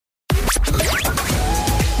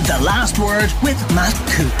The Last Word with Matt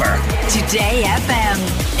Cooper. Today FM.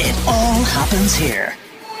 It all happens here.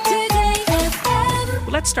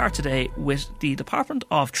 Let's start today with the Department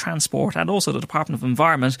of Transport and also the Department of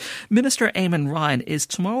Environment. Minister Eamon Ryan is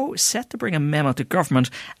tomorrow set to bring a memo to government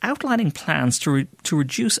outlining plans to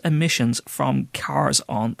reduce emissions from cars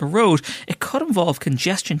on the road. It could involve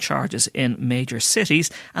congestion charges in major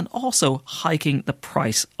cities and also hiking the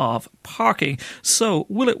price of parking. So,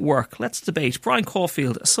 will it work? Let's debate. Brian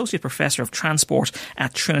Caulfield, Associate Professor of Transport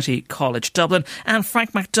at Trinity College Dublin, and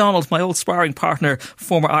Frank McDonald, my old sparring partner,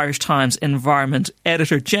 former Irish Times Environment Editor.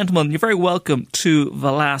 Gentlemen, you're very welcome to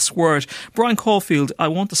The Last Word. Brian Caulfield, I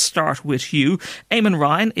want to start with you. Eamon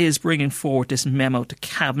Ryan is bringing forward this memo to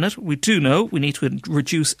Cabinet. We do know we need to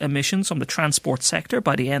reduce emissions from the transport sector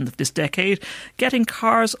by the end of this decade. Getting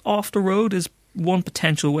cars off the road is one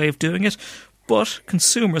potential way of doing it, but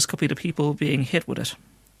consumers could be the people being hit with it.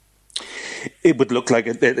 It would look like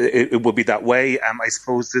it would be that way. I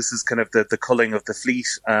suppose this is kind of the culling of the fleet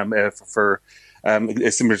for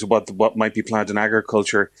similar to what might be planned in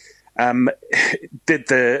agriculture.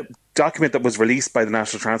 The document that was released by the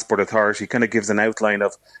National Transport Authority kind of gives an outline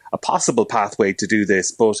of a possible pathway to do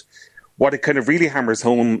this, but what it kind of really hammers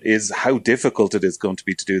home is how difficult it is going to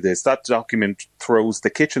be to do this. That document throws the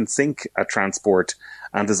kitchen sink at transport,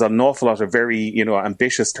 and there's an awful lot of very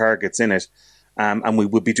ambitious targets in it, and we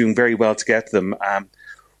would be doing very well to get them.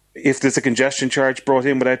 If there's a congestion charge brought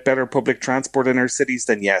in without better public transport in our cities,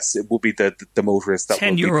 then yes, it will be the motorists that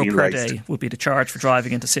will be penalised. €10 per day would be the charge for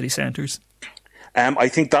driving into city centres. I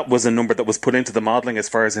think that was a number that was put into the modelling. As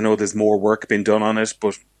far as I know, there's more work being done on it,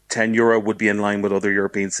 but €10 would be in line with other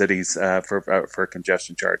European cities for a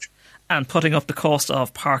congestion charge. And putting up the cost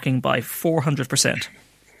of parking by 400%.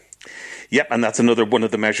 Yep, and that's another one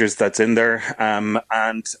of the measures that's in there.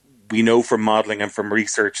 And we know from modelling and from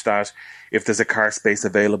research that if there's a car space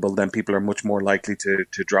available, then people are much more likely to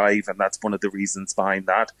drive, and that's one of the reasons behind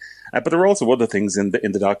that. But there are also other things in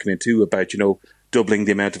the document too about, doubling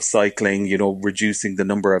the amount of cycling, reducing the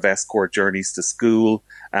number of escort journeys to school,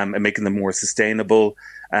 and making them more sustainable,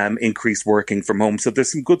 increased working from home. So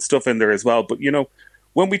there's some good stuff in there as well. But,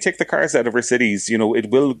 when we take the cars out of our cities, it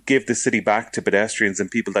will give the city back to pedestrians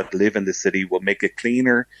and people that live in the city. Will make it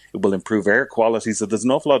cleaner. It will improve air quality. So there's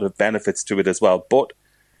an awful lot of benefits to it as well. But,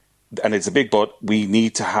 and it's a big but, we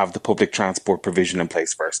need to have the public transport provision in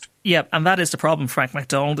place first. Yeah, and that is the problem, Frank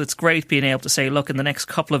McDonald. It's great being able to say, look, in the next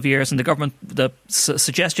couple of years, and the government, the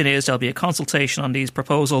suggestion is there'll be a consultation on these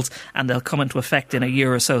proposals and they'll come into effect in a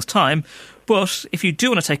year or so's time. But if you do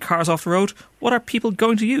want to take cars off the road, what are people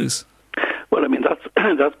going to use? Well,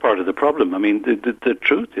 that's part of the problem. The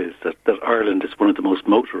truth is that Ireland is one of the most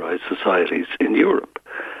motorised societies in Europe.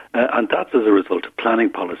 And that's as a result of planning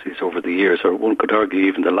policies over the years, or one could argue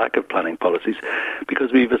even the lack of planning policies,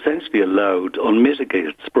 because we've essentially allowed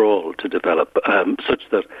unmitigated sprawl to develop, such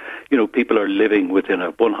that, people are living within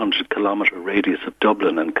a 100-kilometre radius of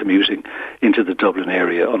Dublin and commuting into the Dublin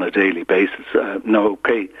area on a daily basis.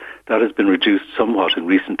 That has been reduced somewhat in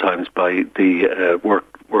recent times by the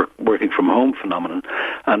working from home phenomenon,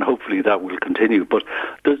 and hopefully that will continue. But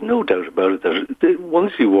there's no doubt about it that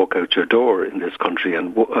once you walk out your door in this country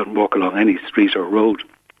and walk along any street or road,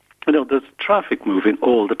 there's traffic moving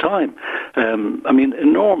all the time.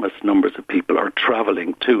 Enormous numbers of people are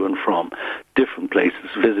travelling to and from different places,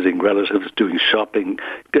 visiting relatives, doing shopping,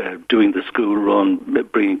 doing the school run,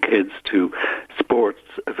 bringing kids to sports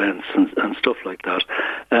events and stuff like that.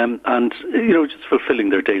 Just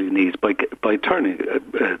fulfilling their daily needs by turning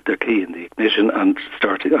their key in the ignition and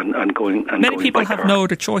starting and going. And many people have no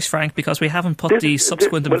other choice, Frank, because we haven't put the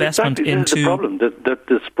subsequent investment into. The problem that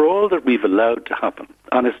the sprawl that we've allowed to happen,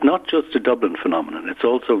 and it's not just a Dublin phenomenon. It's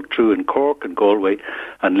also true in Cork and Galway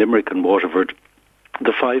and Limerick and Waterford,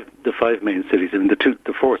 the five main cities,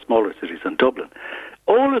 the four smaller cities and Dublin.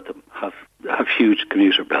 All of them have huge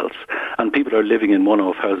commuter belts, and people are living in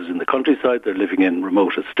one-off houses in the countryside. They're living in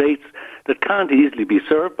remote estates that can't easily be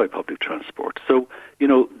served by public transport. So,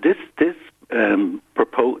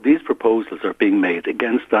 these proposals are being made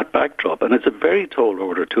against that backdrop, and it's a very tall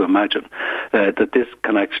order to imagine that this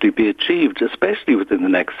can actually be achieved, especially within the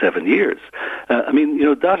next 7 years.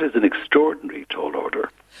 That is an extraordinary tall order.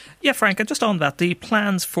 Yeah, Frank, and just on that, the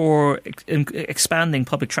plans for expanding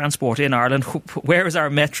public transport in Ireland, where is our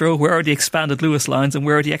metro, where are the expanded Lewis lines, and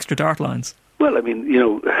where are the extra Dart lines? Well, I mean,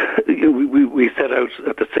 we set out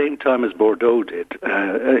at the same time as Bordeaux did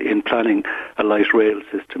in planning a light rail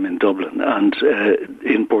system in Dublin. And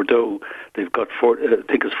in Bordeaux, they've got, I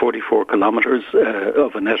think it's 44 kilometres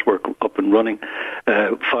of a network up and running,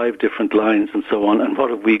 5 different lines and so on. And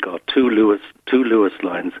what have we got? Two Lewis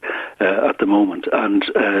lines at the moment, and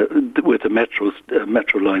with the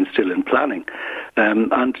metro line still in planning.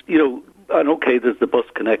 And okay, there's the Bus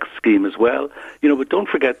Connect scheme as well, but don't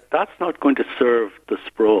forget, that's not going to serve the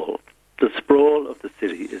sprawl. The sprawl of the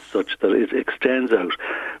city is such that it extends out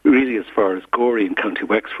really as far as Gorey in County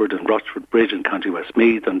Wexford and Rochford Bridge in County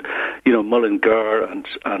Westmeath and, Mullingar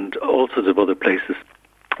and all sorts of other places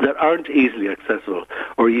that aren't easily accessible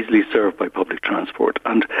or easily served by public transport,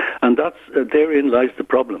 and that's therein lies the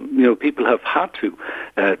problem. People have had to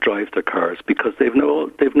drive their cars because they've no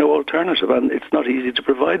alternative, and it's not easy to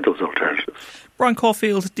provide those alternatives. Brian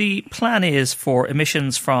Caulfield, the plan is for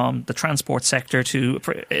emissions from the transport sector to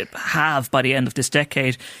halve by the end of this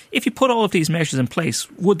decade. If you put all of these measures in place,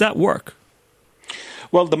 would that work?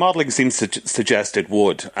 Well, the modelling seems to suggest it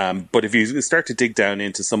would, but if you start to dig down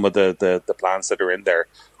into some of the plans that are in there,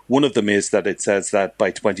 one of them is that it says that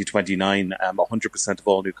by 2029, 100% of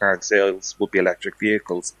all new car sales will be electric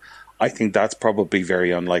vehicles. I think that's probably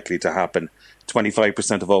very unlikely to happen.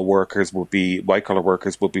 25% of all workers white-collar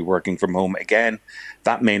workers will be working from home. Again,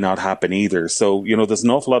 that may not happen either. So, there's an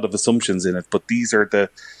awful lot of assumptions in it, but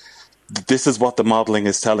this is what the modelling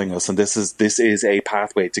is telling us, and this is a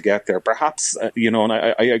pathway to get there. Perhaps, and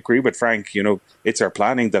I agree with Frank, it's our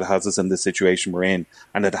planning that has us in the situation we're in,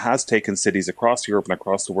 and it has taken cities across Europe and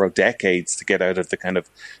across the world decades to get out of the kind of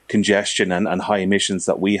congestion and high emissions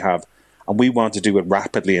that we have. And we want to do it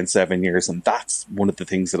rapidly in 7 years, and that's one of the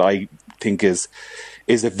things that I think is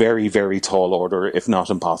a very, very tall order, if not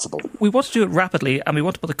impossible. We want to do it rapidly, and we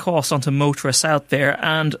want to put the cost onto motorists out there,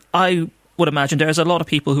 and I would imagine there's a lot of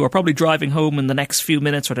people who are probably driving home in the next few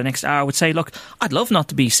minutes or the next hour would say, look, I'd love not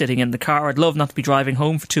to be sitting in the car, I'd love not to be driving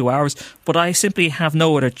home for 2 hours, but I simply have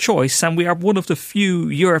no other choice, and we are one of the few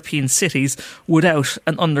European cities without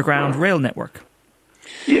an underground rail network.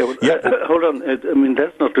 Yeah, well, hold on. I mean,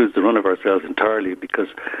 let's not lose the run of ourselves entirely, because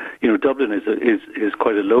Dublin is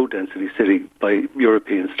quite a low density city by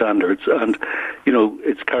European standards, and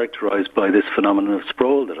it's characterised by this phenomenon of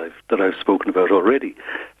sprawl that I've spoken about already.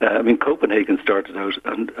 I mean, Copenhagen started out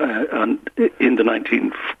and in the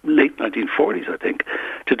late 1940s, I think,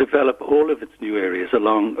 to develop all of its new areas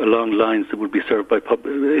along lines that would be served by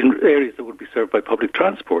areas that would be served by public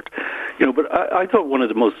transport. But I thought one of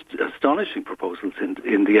the most astonishing proposals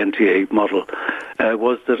in the NTA model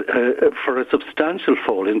was that for a substantial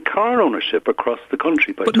fall in car ownership across the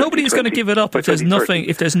country. But nobody is going to give it up if there's nothing,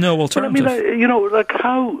 if there's no alternative. But I mean,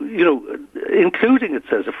 how, including, it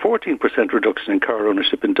says, a 14% reduction in car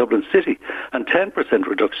ownership in Dublin City and 10%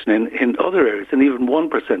 reduction in other areas and even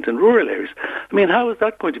 1% in rural areas. I mean, how is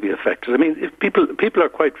that going to be affected? I mean, if people are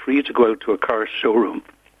quite free to go out to a car showroom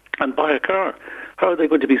and buy a car, how are they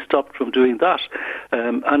going to be stopped from doing that?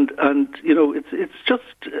 It's just,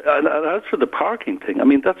 and as for the parking thing, I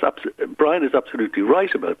mean, Brian is absolutely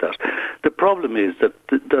right about that. The problem is that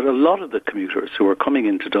a lot of the commuters who are coming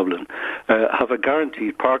into Dublin have a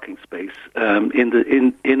guaranteed parking space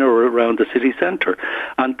in or around the city centre,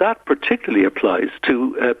 and that particularly applies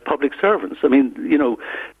to public servants. I mean,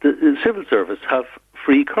 the civil service have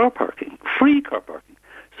free car parking.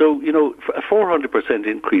 So, a 400%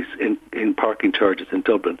 increase in parking charges in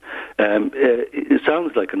Dublin, it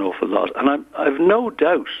sounds like an awful lot. And I've no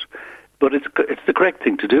doubt, but it's the correct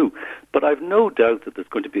thing to do. But I've no doubt that there's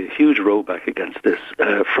going to be a huge rowback against this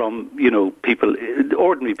from people,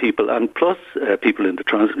 ordinary people, and plus people in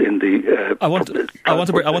the I want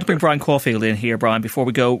to bring Brian Caulfield in here, Brian, before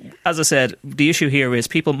we go. As I said, the issue here is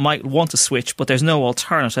people might want to switch, but there's no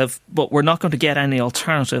alternative. But we're not going to get any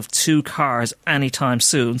alternative to cars anytime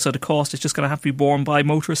soon, so the cost is just going to have to be borne by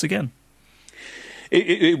motorists again.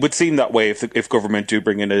 It would seem that way if government do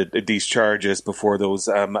bring in these charges before those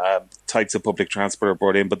types of public transport are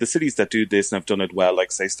brought in. But the cities that do this and have done it well,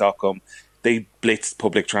 like, say, Stockholm, they blitzed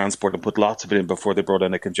public transport and put lots of it in before they brought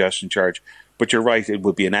in a congestion charge. But you're right, it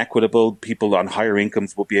would be inequitable. People on higher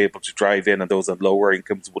incomes would be able to drive in, and those on lower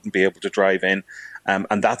incomes wouldn't be able to drive in.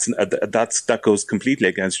 And that goes completely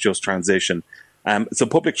against just transition. So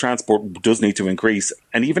public transport does need to increase.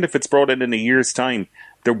 And even if it's brought in a year's time,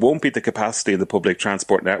 there won't be the capacity in the public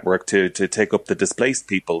transport network to take up the displaced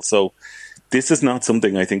people. So this is not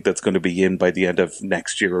something I think that's going to be in by the end of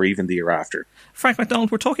next year or even the year after. Frank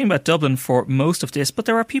McDonald, we're talking about Dublin for most of this, but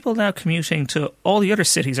there are people now commuting to all the other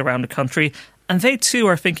cities around the country, And they too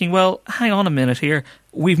are thinking, well, hang on a minute here.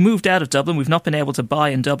 We've moved out of Dublin. We've not been able to buy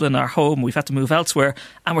in Dublin our home. We've had to move elsewhere.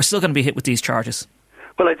 And we're still going to be hit with these charges.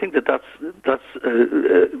 Well, I think that's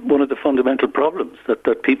one of the fundamental problems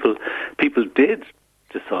that people did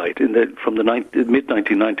decide from the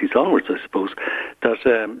mid-1990s onwards, I suppose, that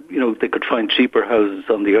they could find cheaper houses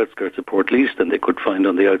on the outskirts of Portlaoise than they could find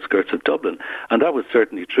on the outskirts of Dublin, and that was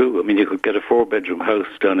certainly true. I mean, you could get a 4-bedroom house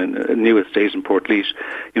down in a new estate in Portlaoise,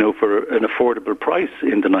 for an affordable price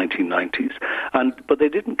in the 1990s, but they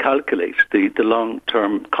didn't calculate the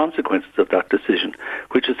long-term consequences of that decision,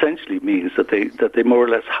 which essentially means that they more or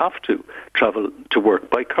less have to travel to work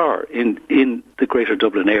by car in the Greater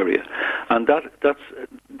Dublin area, and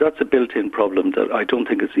that's a built-in problem that I don't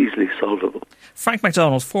think is easily solvable. Frank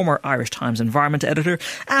McDonald, former Irish Times Environment Editor,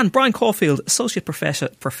 and Brian Caulfield, Associate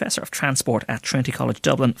Professor of Transport at Trinity College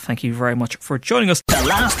Dublin. Thank you very much for joining us. The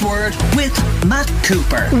Last Word with Matt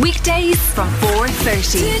Cooper. Weekdays from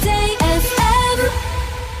 4:30. Today FM.